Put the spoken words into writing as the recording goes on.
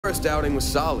first outing was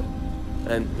solid.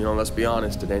 And, let's be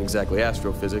honest, it ain't exactly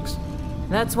astrophysics.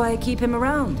 That's why I keep him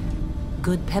around.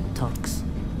 Good pep talks.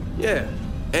 Yeah,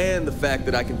 and the fact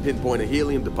that I can pinpoint a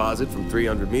helium deposit from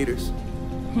 300 meters.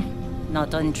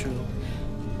 Not untrue.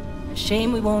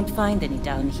 Shame we won't find any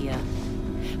down here.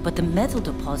 But the metal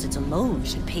deposits alone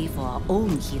should pay for our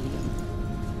own helium.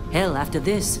 Hell, after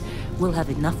this, we'll have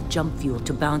enough jump fuel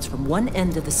to bounce from one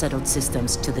end of the settled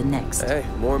systems to the next. Hey,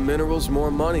 more minerals,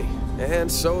 more money.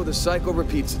 And so the cycle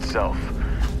repeats itself.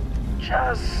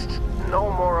 Just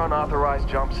no more unauthorized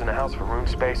jumps in the house for room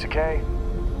space, okay?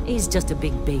 He's just a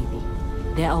big baby.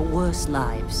 There are worse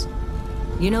lives.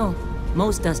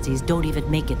 Most Dusties don't even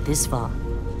make it this far.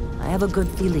 I have a good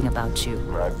feeling about you.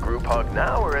 A group hug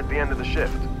now or at the end of the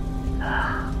shift?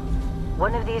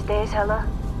 One of these days, Hella,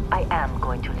 I am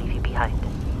going to leave you behind.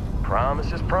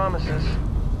 Promises, promises.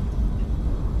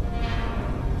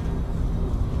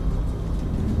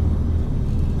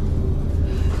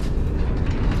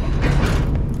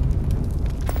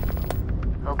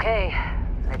 Okay,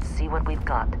 let's see what we've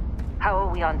got. How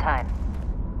are we on time?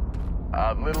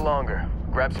 A little longer.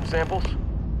 Grab some samples?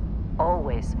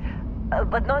 Always.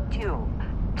 But not you.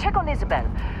 Check on Isabel.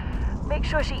 Make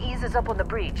sure she eases up on the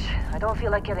breach. I don't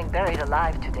feel like getting buried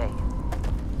alive today.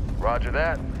 Roger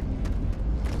that.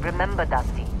 Remember,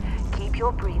 Dusty, keep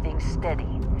your breathing steady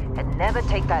and never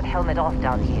take that helmet off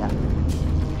down here.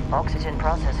 Oxygen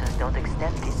processors don't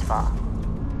extend this far.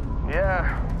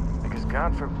 Yeah, because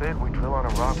God forbid we drill on a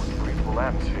rock with a breathable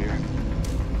atmosphere.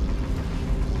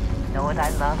 Know what I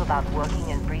love about working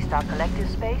in Freestar Collective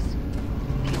space?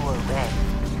 Pure red.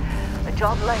 A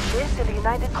job like this in the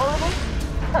United Colonies?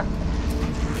 Huh.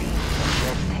 Free of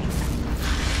red tape.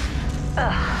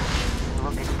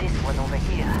 Look at this one over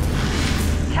here.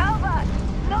 Calvert!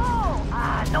 No!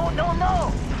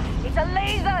 No! It's a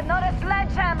laser, not a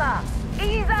sledgehammer!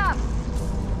 Ease up!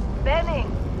 Benning,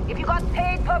 if you got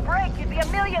paid per break, you'd be a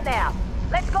millionaire.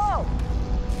 Let's go!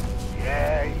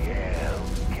 Yeah,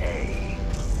 okay.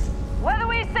 What do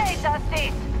we say,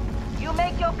 Dusty? You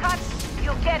make your cut,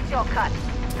 you get your cut.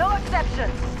 No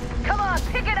exceptions. Come on,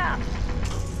 pick it up!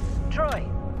 Troy,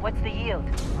 what's the yield?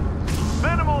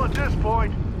 Minimal at this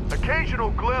point.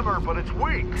 Occasional glimmer, but it's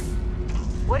weak.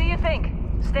 What do you think?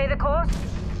 Stay the course?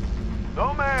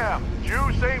 No, ma'am.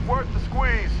 Juice ain't worth the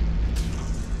squeeze.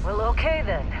 Well, okay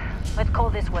then. Let's call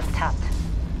this one tapped.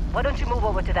 Why don't you move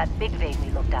over to that big vein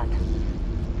we looked at?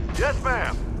 Yes,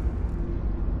 ma'am.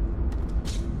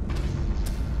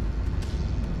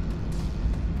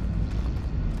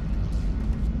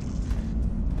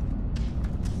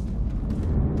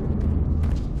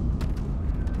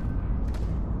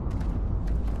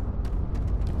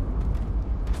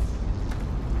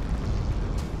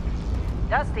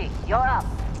 Dusty, you're up.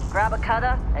 Grab a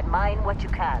cutter and mine what you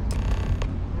can.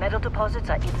 Metal deposits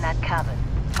are in that cavern.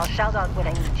 I'll shout out when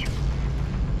I need you.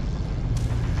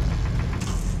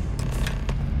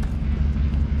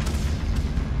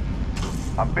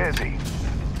 I'm busy.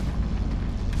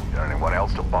 Got anyone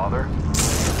else to bother?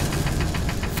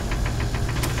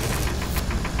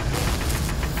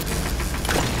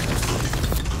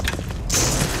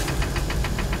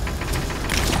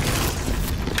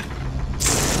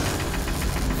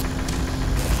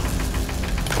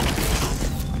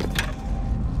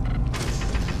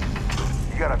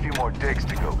 Got a few more digs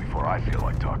to go before I feel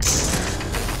like talking.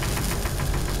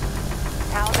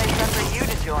 How they send for you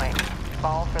to join?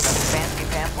 Fall for the fancy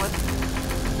pamphlet?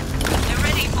 They're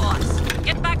ready, boss.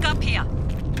 Get back up here.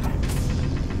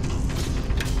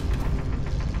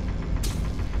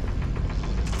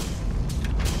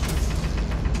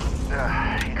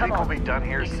 You think we'll be done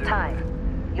here It's soon?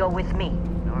 time. You're with me.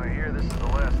 I hear this is the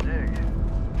last dig.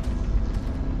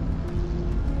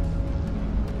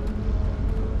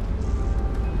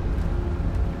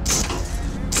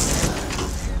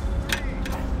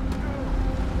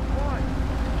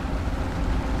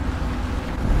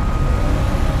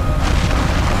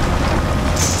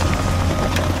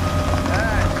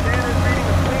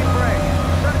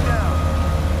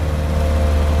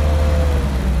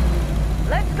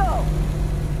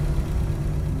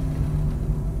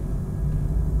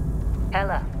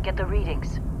 Ella, get the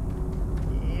readings.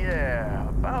 Yeah,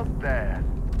 about that.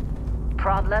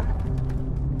 Problem?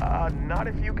 Not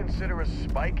if you consider a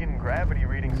spike in gravity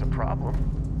readings a problem.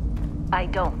 I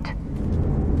don't.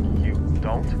 You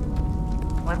don't?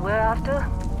 What we're after,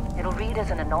 it'll read as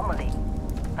an anomaly.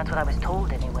 That's what I was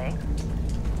told anyway.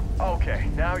 Okay,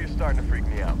 now you're starting to freak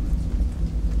me out.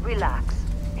 Relax.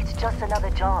 It's just another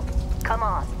job. Come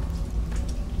on.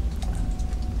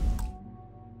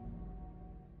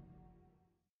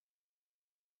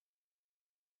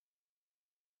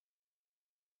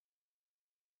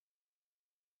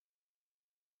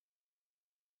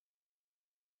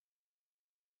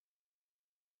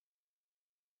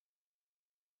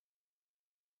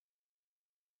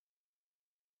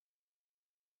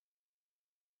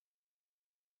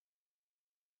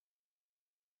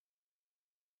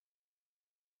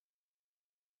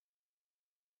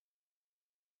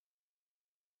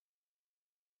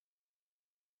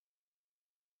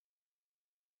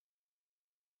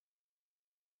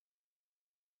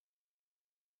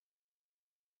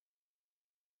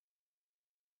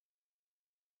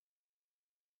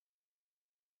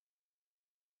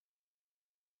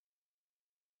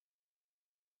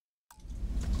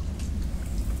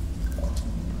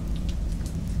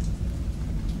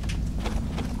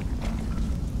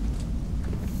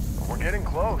 getting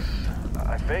close,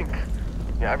 I think.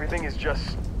 Yeah, everything is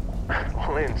just...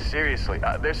 Lynn, seriously,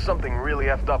 there's something really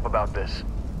effed up about this.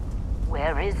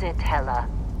 Where is it, Hella?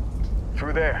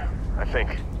 Through there, I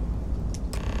think.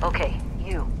 Okay,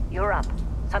 you're up.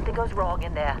 Something goes wrong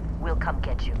in there, we'll come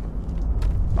get you.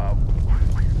 Why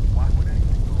would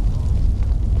anything go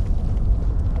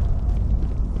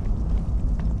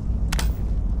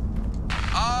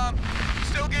wrong?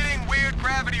 Still getting weird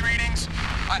gravity readings.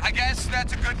 I guess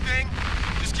that's a good thing.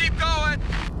 Just keep going.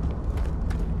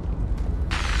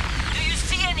 Do you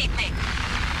see anything?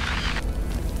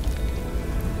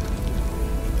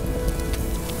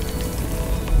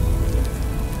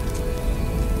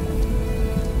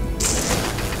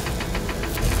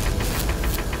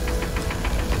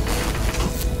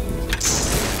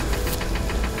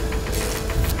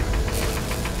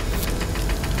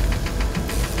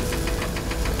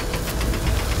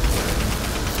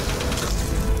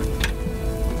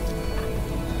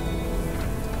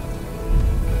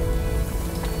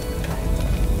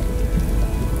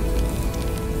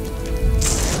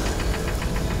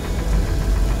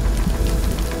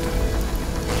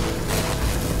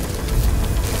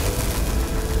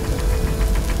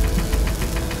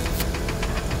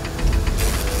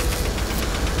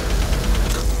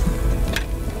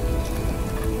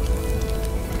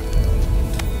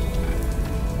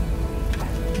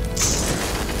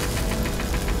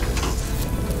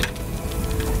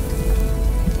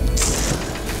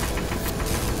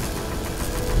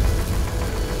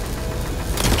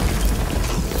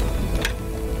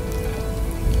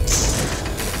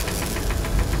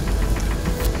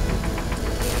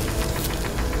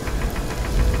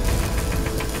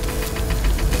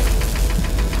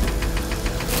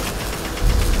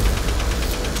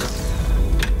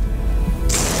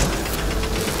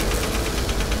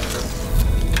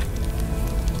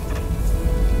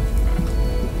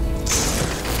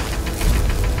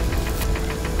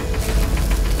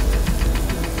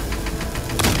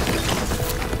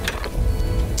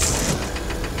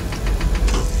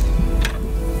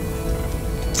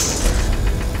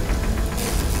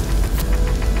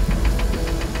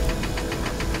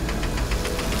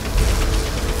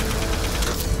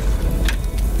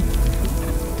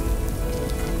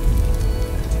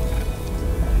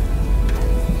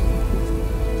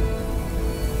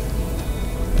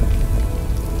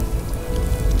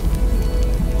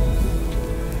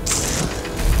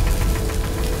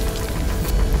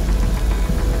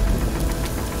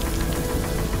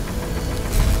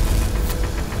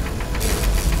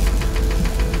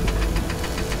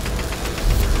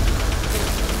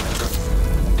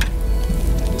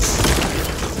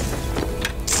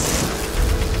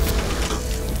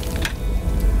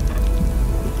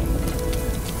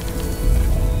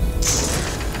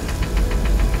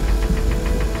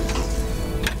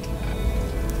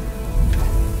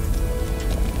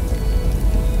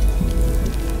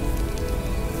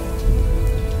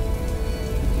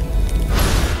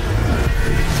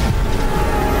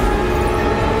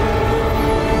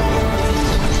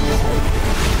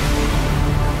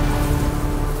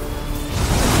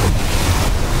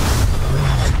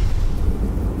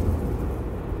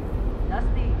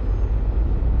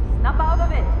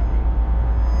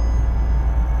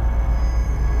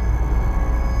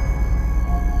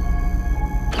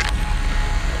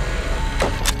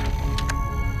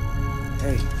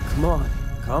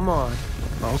 Come on.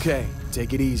 Okay,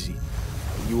 take it easy.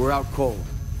 You were out cold.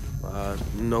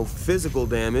 No physical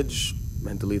damage.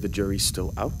 Mentally, the jury's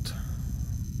still out.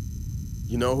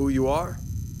 You know who you are?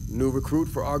 New recruit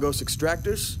for Argos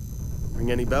Extractors? Ring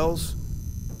any bells?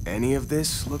 Any of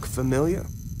this look familiar?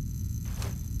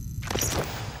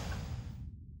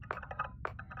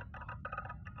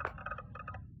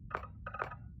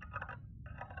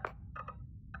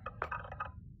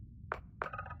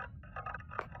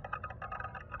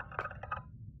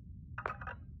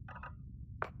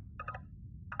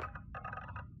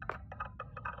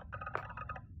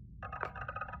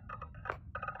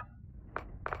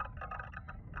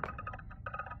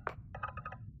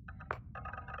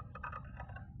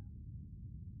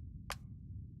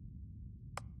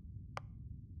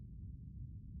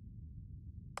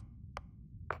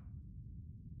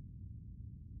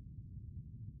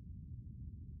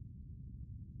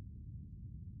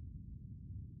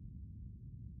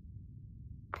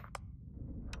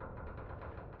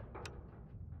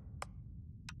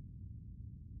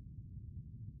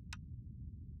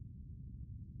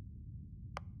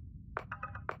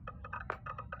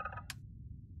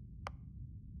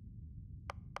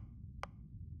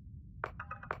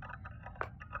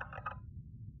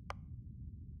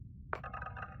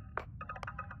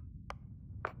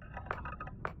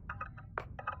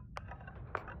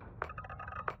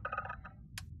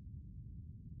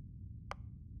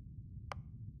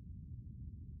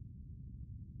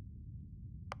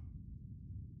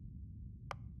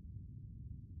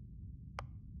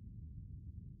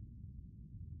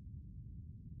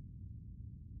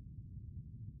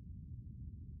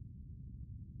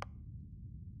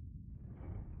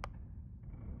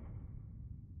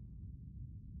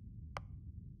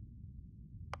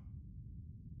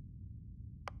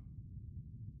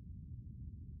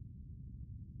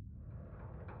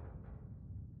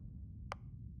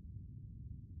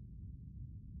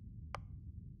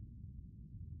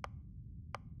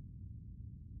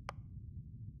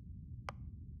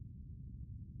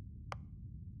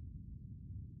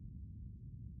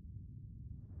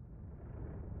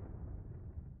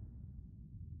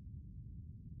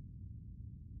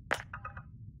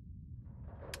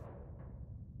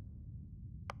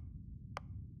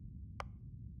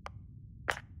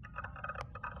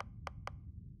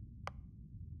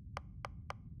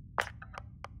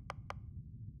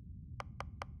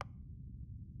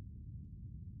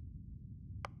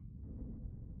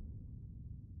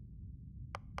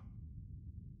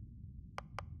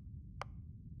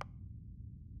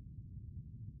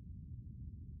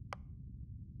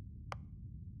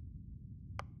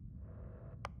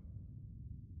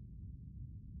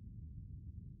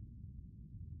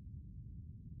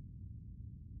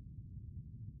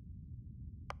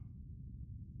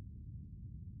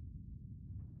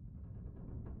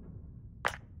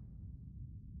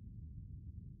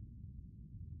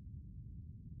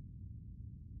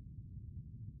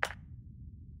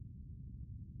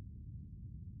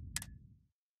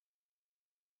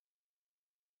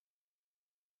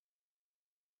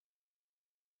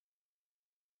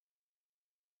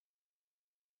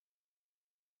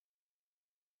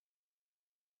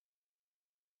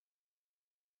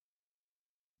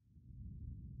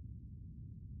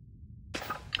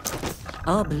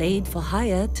 our blade for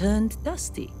hire turned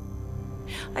dusty.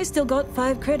 I still got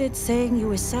 5 credits saying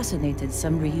you assassinated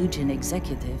some Ryujin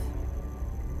executive.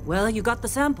 Well, you got the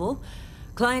sample.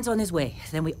 Client's on his way,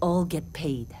 then we all get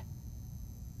paid.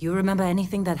 You remember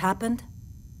anything that happened?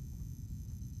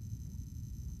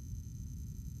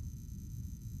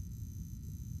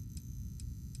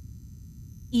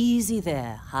 Easy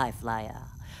there, high flyer.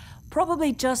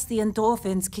 Probably just the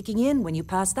endorphins kicking in when you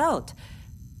passed out.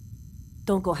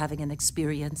 Don't go having an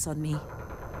experience on me.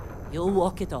 You'll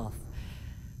walk it off.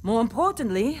 More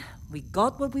importantly, we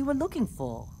got what we were looking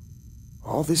for.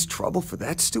 All this trouble for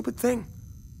that stupid thing?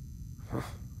 Huh,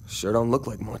 sure don't look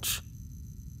like much.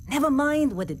 Never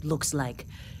mind what it looks like.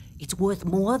 It's worth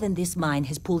more than this mine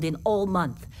has pulled in all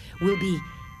month. We'll be...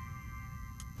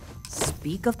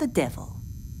 Speak of the devil.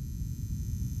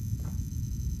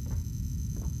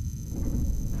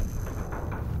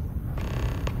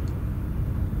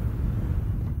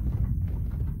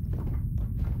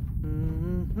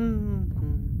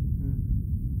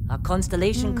 Our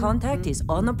constellation contact is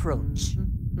on approach.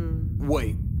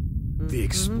 Wait, the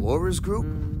Explorers group?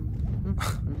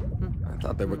 I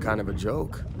thought they were kind of a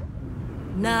joke.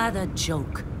 Not a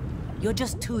joke. You're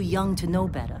just too young to know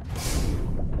better.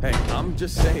 Hey, I'm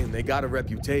just saying they got a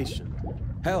reputation.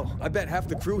 Hell, I bet half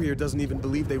the crew here doesn't even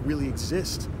believe they really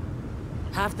exist.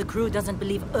 Half the crew doesn't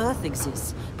believe Earth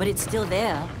exists, but it's still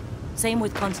there. Same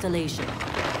with Constellation.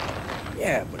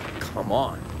 Yeah, but come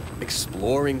on.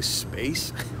 Exploring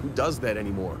space? Who does that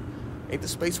anymore? Ain't the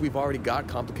space we've already got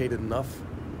complicated enough?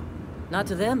 Not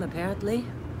to them, apparently.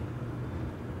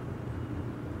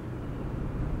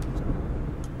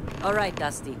 All right,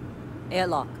 Dusty.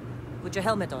 Airlock. Put your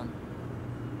helmet on.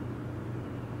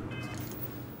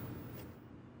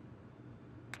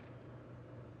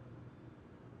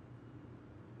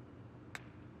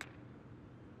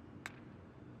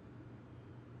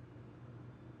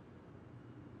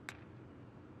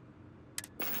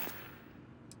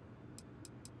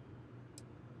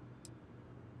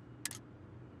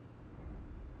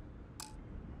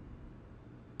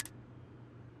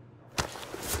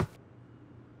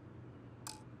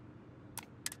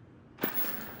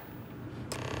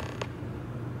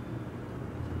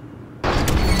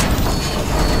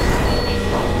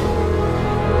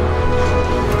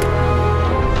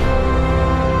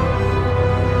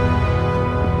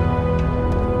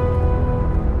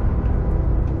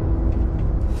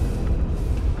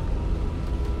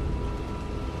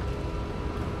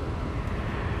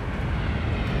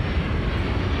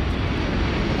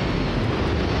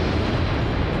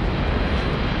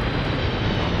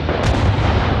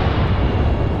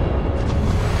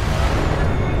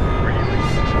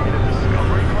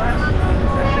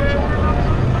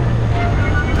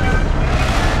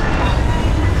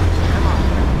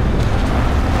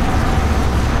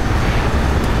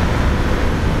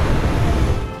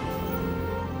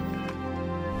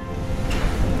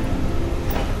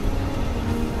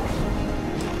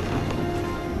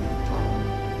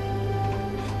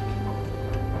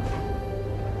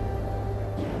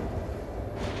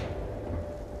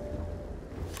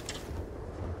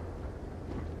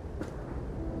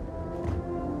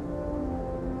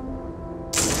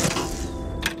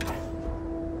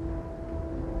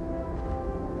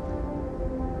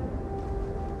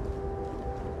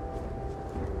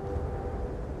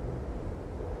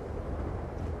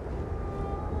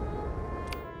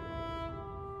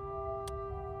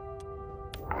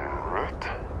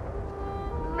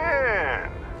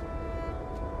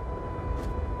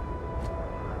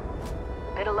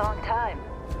 Been a long time.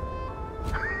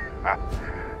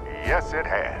 Yes, it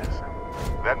has.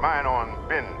 That mine on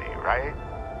Bendy, right?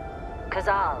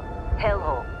 Kazal,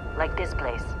 hellhole, like this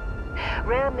place.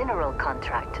 Rare mineral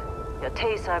contract. Your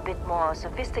tastes are a bit more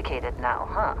sophisticated now,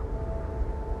 huh?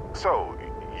 So,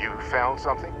 you found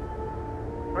something?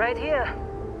 Right here.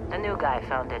 A new guy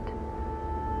found it.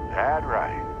 That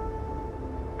right.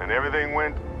 And everything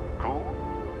went cool?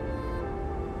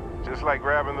 Just like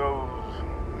grabbing those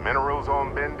minerals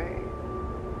on Bendy?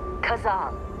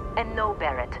 Kazal, and no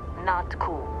Barrett, not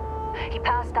cool. He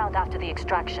passed out after the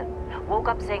extraction. Woke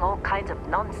up saying all kinds of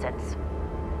nonsense.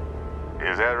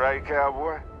 Is that right,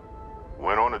 cowboy?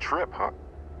 Went on a trip, huh?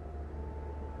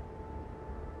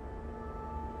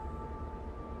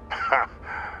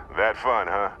 That fun,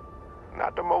 huh?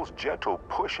 Not the most gentle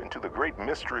push into the great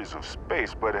mysteries of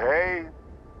space, but hey,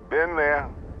 been there.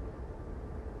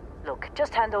 Look,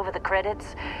 just hand over the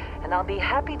credits, and I'll be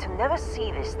happy to never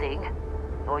see this thing,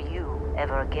 or you,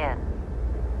 ever again.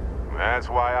 That's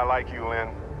why I like you, Lynn.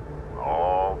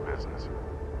 All business.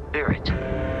 Barrett,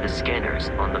 the scanners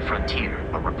on the frontier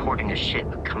are reporting a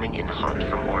ship coming in hot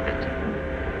from orbit.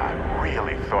 I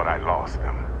really thought I lost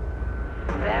them.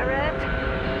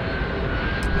 Barrett?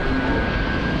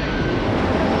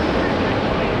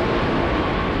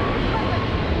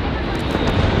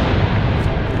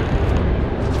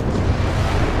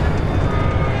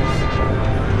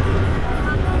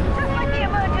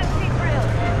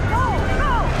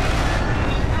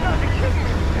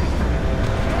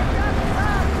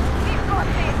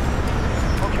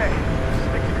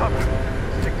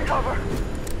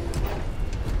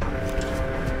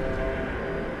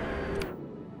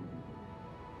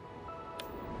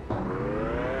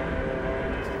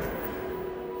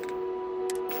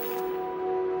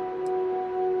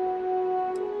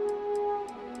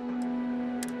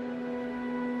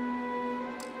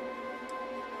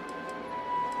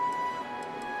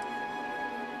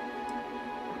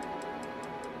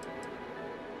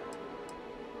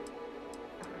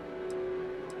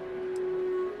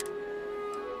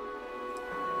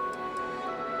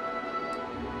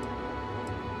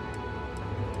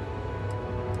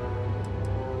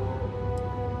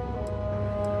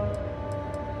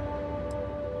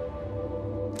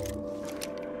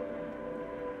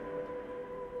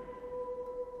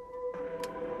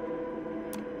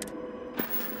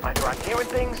 Either I'm hearing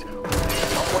things, or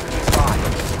someone nearby.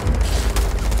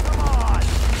 Come on!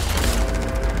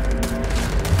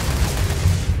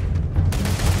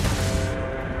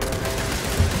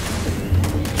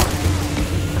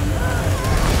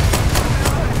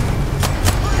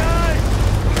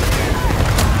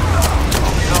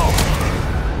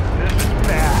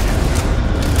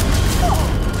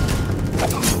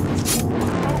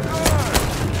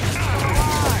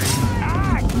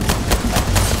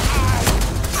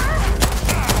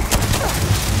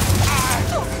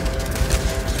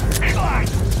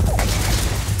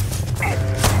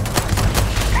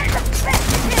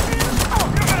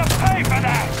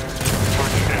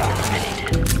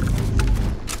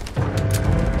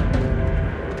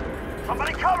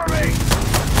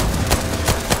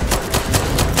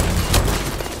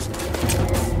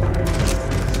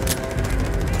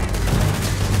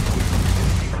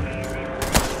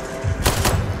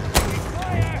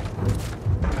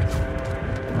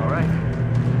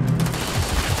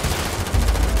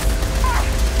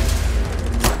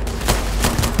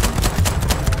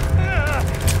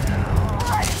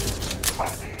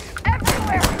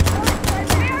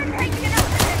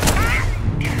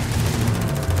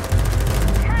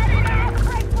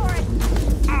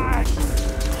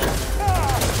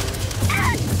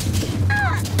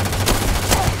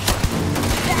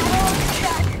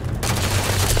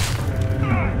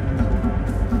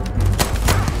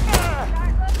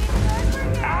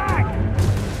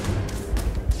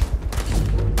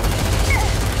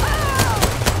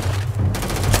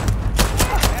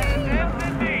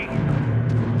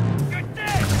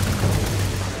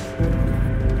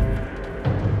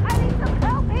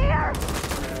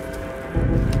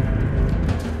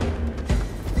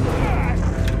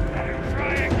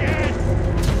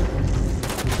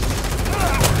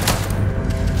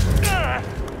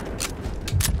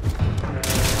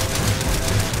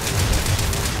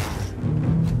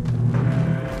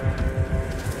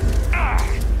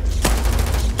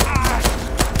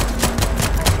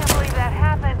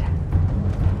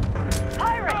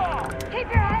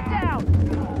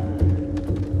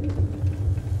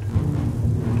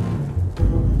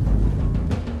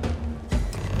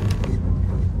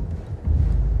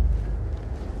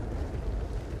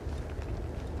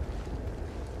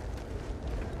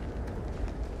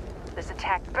 This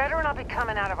attack better not be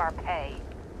coming out of our pay.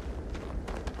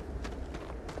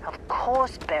 Of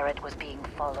course Barrett was being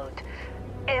followed.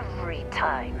 Every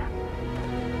time.